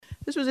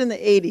This was in the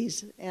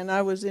 80s, and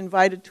I was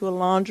invited to a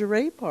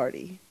lingerie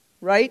party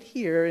right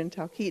here in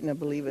Talkeetna,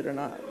 believe it or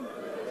not.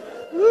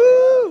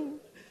 Woo!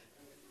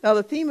 Now,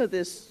 the theme of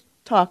this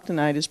talk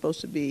tonight is supposed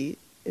to be,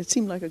 it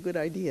seemed like a good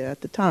idea at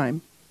the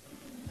time.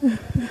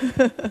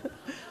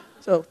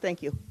 So,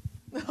 thank you.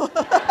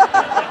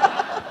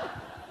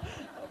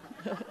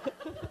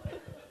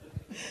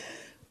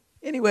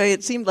 Anyway,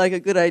 it seemed like a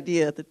good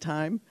idea at the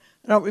time.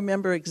 I don't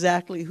remember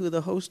exactly who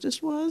the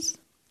hostess was,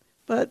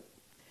 but,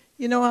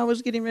 you know, I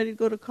was getting ready to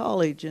go to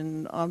college,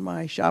 and on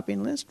my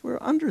shopping list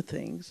were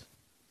underthings.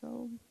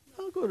 So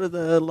I'll go to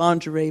the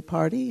lingerie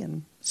party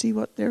and see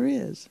what there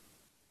is.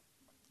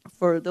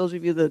 For those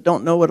of you that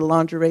don't know what a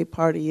lingerie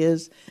party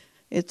is,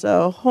 it's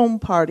a home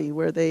party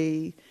where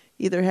they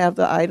either have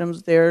the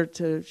items there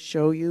to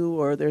show you,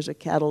 or there's a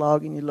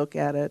catalog and you look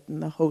at it,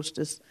 and the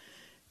hostess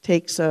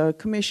takes a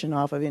commission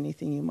off of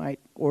anything you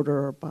might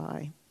order or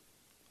buy.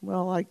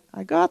 Well,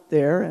 I got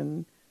there,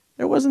 and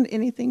there wasn't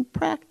anything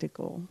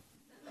practical.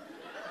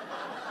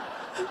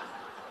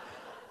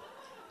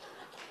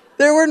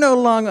 There were no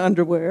long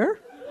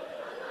underwear.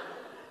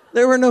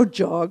 There were no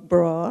jog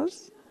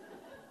bras.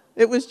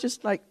 It was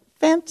just like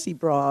fancy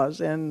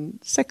bras and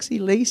sexy,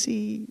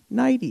 lacy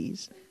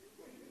nighties.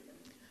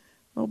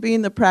 Well,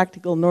 being the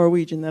practical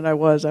Norwegian that I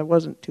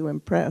wasn't too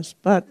impressed,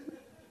 but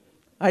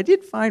I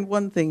did find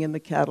one thing in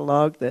the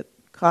catalog that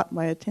caught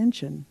my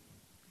attention.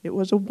 It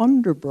was a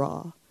wonder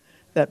bra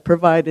that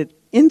provided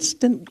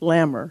instant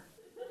glamour,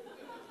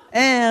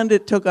 and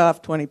it took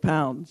off 20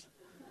 pounds.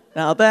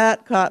 Now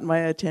that caught my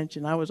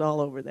attention. I was all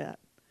over that.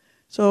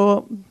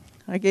 So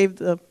I gave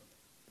the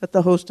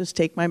hostess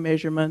take my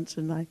measurements,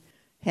 and I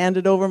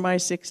handed over my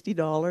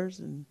 $60,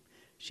 and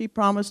she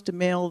promised to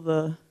mail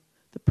the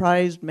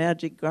prized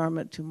magic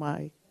garment to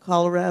my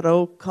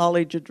Colorado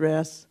college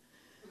address,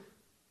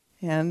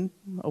 and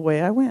away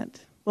I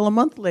went. Well, a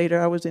month later,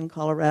 I was in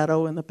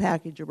Colorado, and the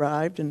package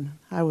arrived, and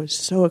I was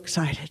so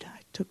excited.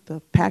 I took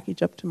the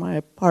package up to my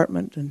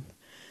apartment and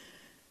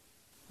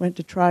went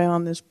to try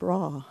on this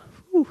bra.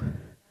 Whew.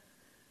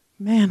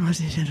 Man,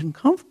 was it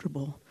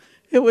uncomfortable.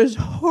 It was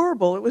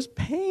horrible. It was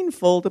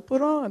painful to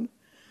put on.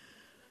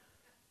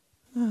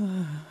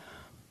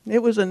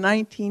 It was a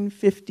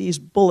 1950s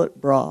bullet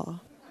bra.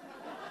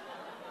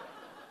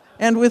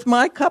 And with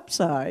my cup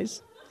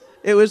size,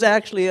 it was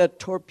actually a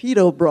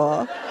torpedo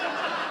bra.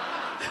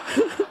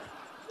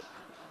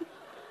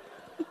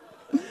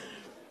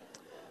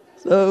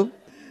 So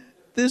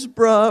this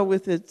bra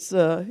with its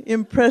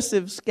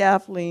impressive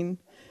scaffolding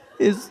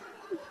is...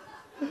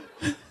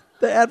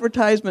 The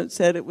advertisement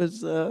said it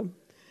was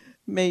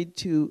made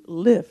to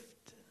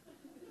lift,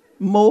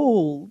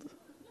 mold,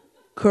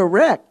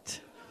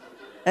 correct,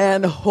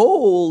 and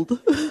hold.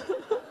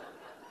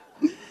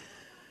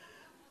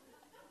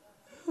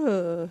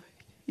 You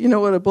know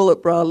what a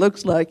bullet bra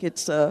looks like.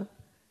 It's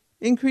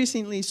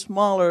increasingly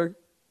smaller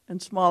and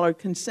smaller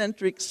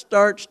concentric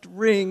starched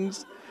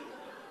rings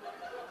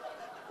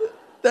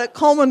that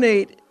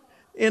culminate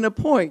in a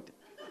point.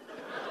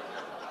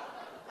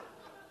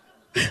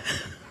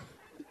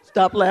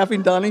 Stop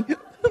laughing, Donnie.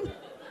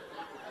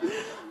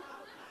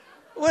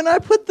 When I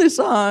put this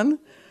on,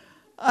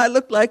 I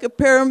looked like a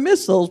pair of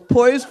missiles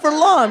poised for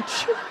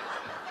launch.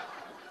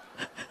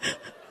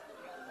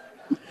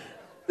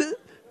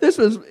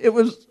 It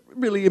was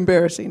really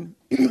embarrassing.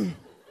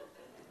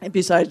 And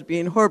besides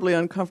being horribly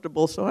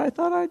uncomfortable, so I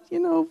thought I'd,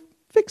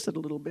 fix it a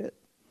little bit.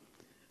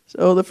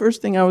 So the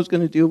first thing I was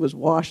going to do was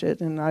wash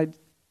it, and I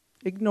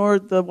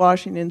ignored the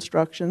washing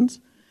instructions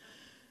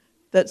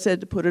that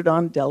said to put it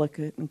on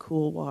delicate and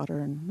cool water,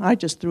 and I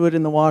just threw it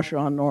in the washer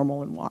on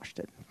normal and washed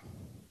it.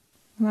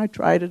 And I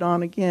tried it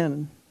on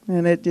again,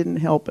 and it didn't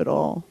help at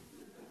all.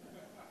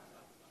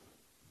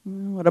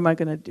 What am I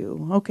going to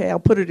do? Okay, I'll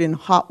put it in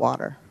hot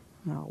water.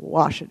 I'll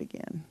wash it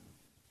again.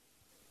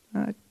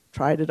 I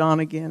tried it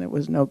on again. It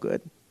was no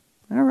good.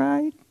 All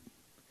right.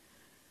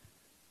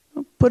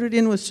 I'll put it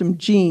in with some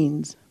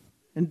jeans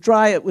and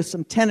dry it with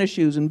some tennis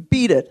shoes and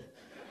beat it.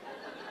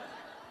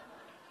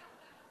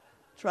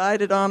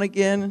 Tried it on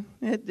again.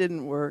 It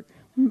didn't work.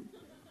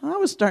 I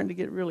was starting to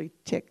get really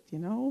ticked,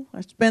 I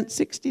spent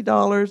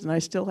 $60 and I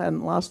still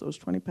hadn't lost those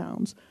 20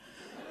 pounds.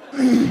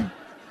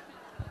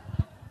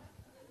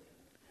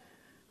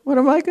 What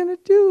am I going to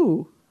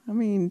do?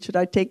 Should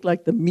I take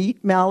the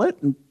meat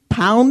mallet and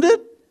pound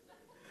it?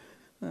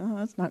 No,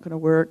 that's not going to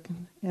work.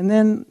 And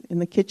then in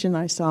the kitchen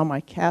I saw my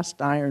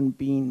cast iron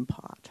bean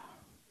pot.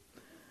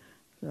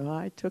 So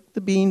I took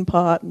the bean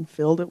pot and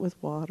filled it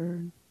with water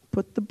and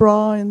put the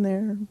bra in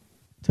there.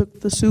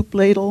 Took the soup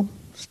ladle,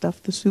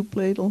 stuffed the soup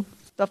ladle,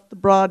 stuffed the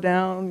bra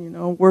down,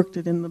 worked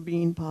it in the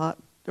bean pot.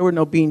 There were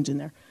no beans in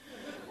there.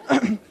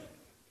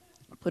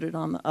 Put it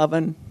on the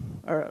oven,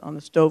 or on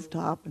the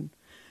stovetop, and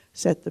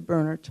set the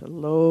burner to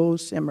low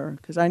simmer,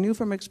 because I knew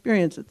from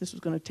experience that this was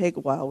going to take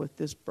a while with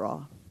this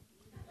bra.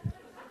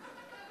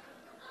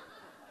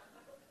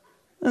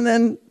 And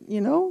then,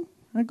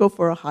 I'd go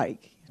for a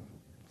hike.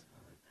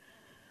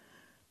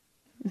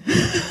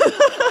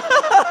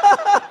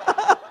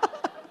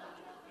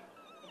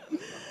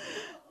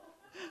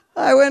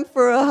 I went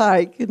for a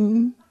hike,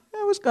 and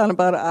I was gone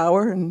about an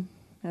hour, and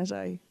as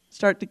I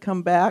start to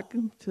come back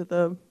to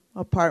the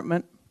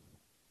apartment,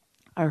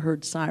 I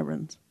heard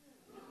sirens.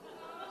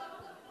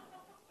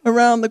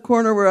 Around the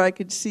corner where I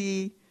could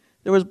see,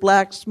 there was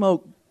black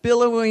smoke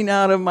billowing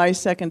out of my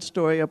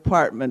second-story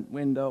apartment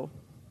window.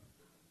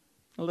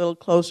 A little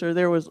closer,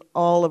 there was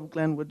all of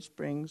Glenwood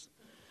Springs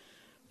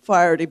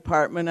fire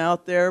department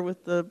out there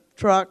with the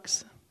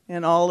trucks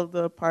and all of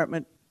the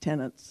apartment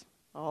tenants,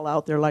 all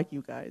out there like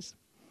you guys.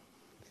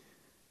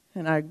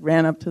 And I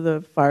ran up to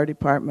the fire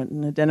department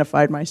and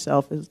identified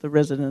myself as the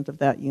resident of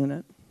that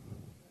unit.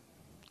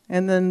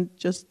 And then,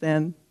 just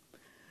then,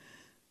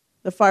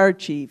 the fire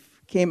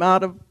chief came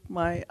out of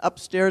my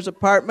upstairs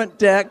apartment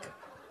deck,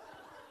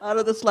 out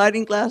of the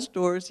sliding glass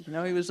doors. You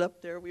know, he was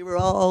up there. We were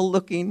all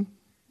looking.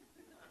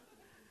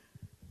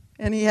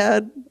 And he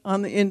had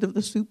on the end of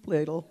the soup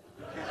ladle,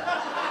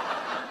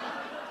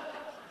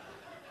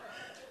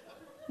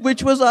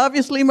 which was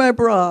obviously my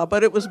bra,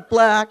 but it was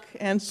black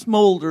and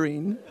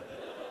smoldering.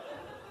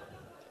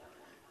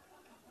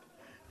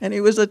 And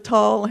he was a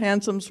tall,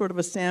 handsome, sort of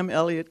a Sam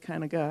Elliott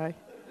kind of guy.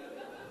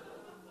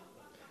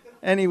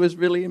 And he was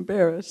really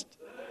embarrassed.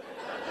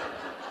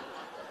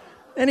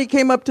 And he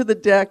came up to the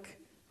deck,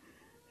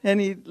 and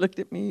he looked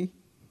at me,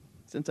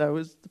 since I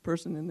was the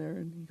person in there,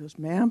 and he goes,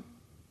 "Ma'am?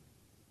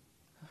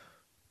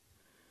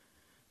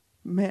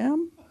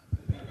 Ma'am?"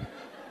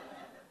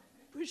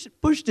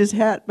 Pushed his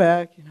hat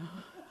back, you know.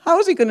 How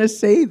is he going to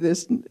say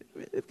this?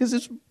 Because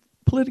it's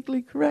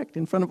politically correct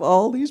in front of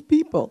all these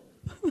people.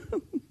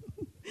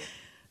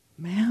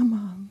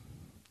 "Ma'am,"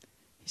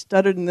 he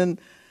stuttered, and then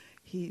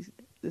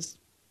this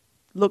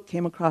look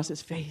came across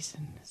his face,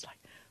 and it's like,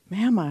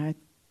 "Ma'am, I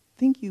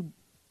think you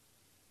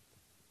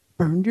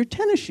burned your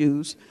tennis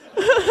shoes."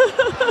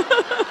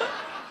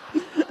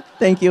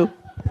 Thank you.